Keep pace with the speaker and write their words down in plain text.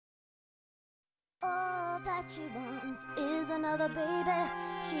All that she wants is another baby.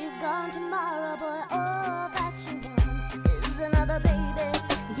 She's gone tomorrow, but all that she wants is another baby.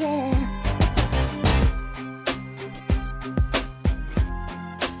 Yeah.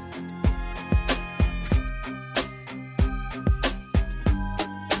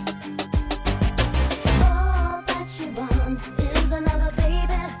 All that she wants is another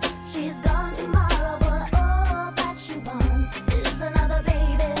baby. She's gone tomorrow, but all that she wants is another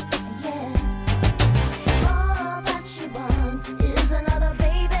baby. Yeah. All that she wants is another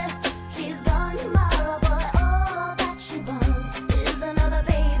baby. She's gone tomorrow, but all that she wants is another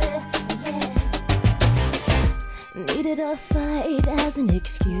baby. Yeah. Needed a fight as an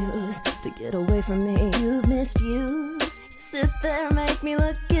excuse to get away from me. You've misused. Sit there, make me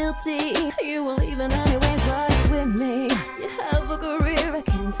look guilty. You will even anyways ride with me. You have a career, I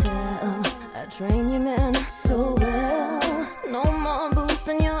can tell. I train you men so well. No more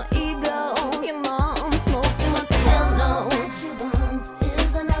boosting your ego. Your mom smoking, what the hell knows. She wants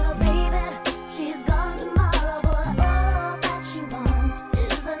is another baby. She's gone tomorrow, but all that she wants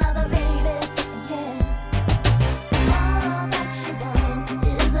is another baby. Yeah. All that she wants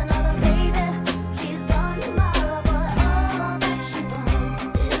is another baby. She's gone tomorrow, but all that she wants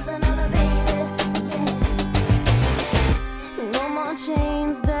is another baby. Yeah. No more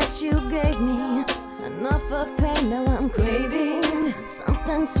chains that you gave me. Enough of pain, now I'm craving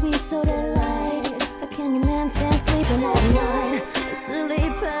something sweet, so delight. How can your man stand sleeping at night? A silly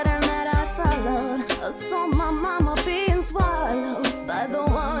pattern that I followed. I saw my mama being swallowed by the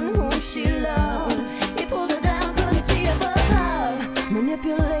one whom she loved. He pulled her down, couldn't see above.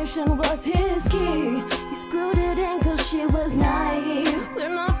 Manipulation was his key. He screwed it in cause she was naive. We're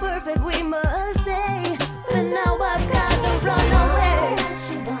not perfect, we must say, but now I've got to run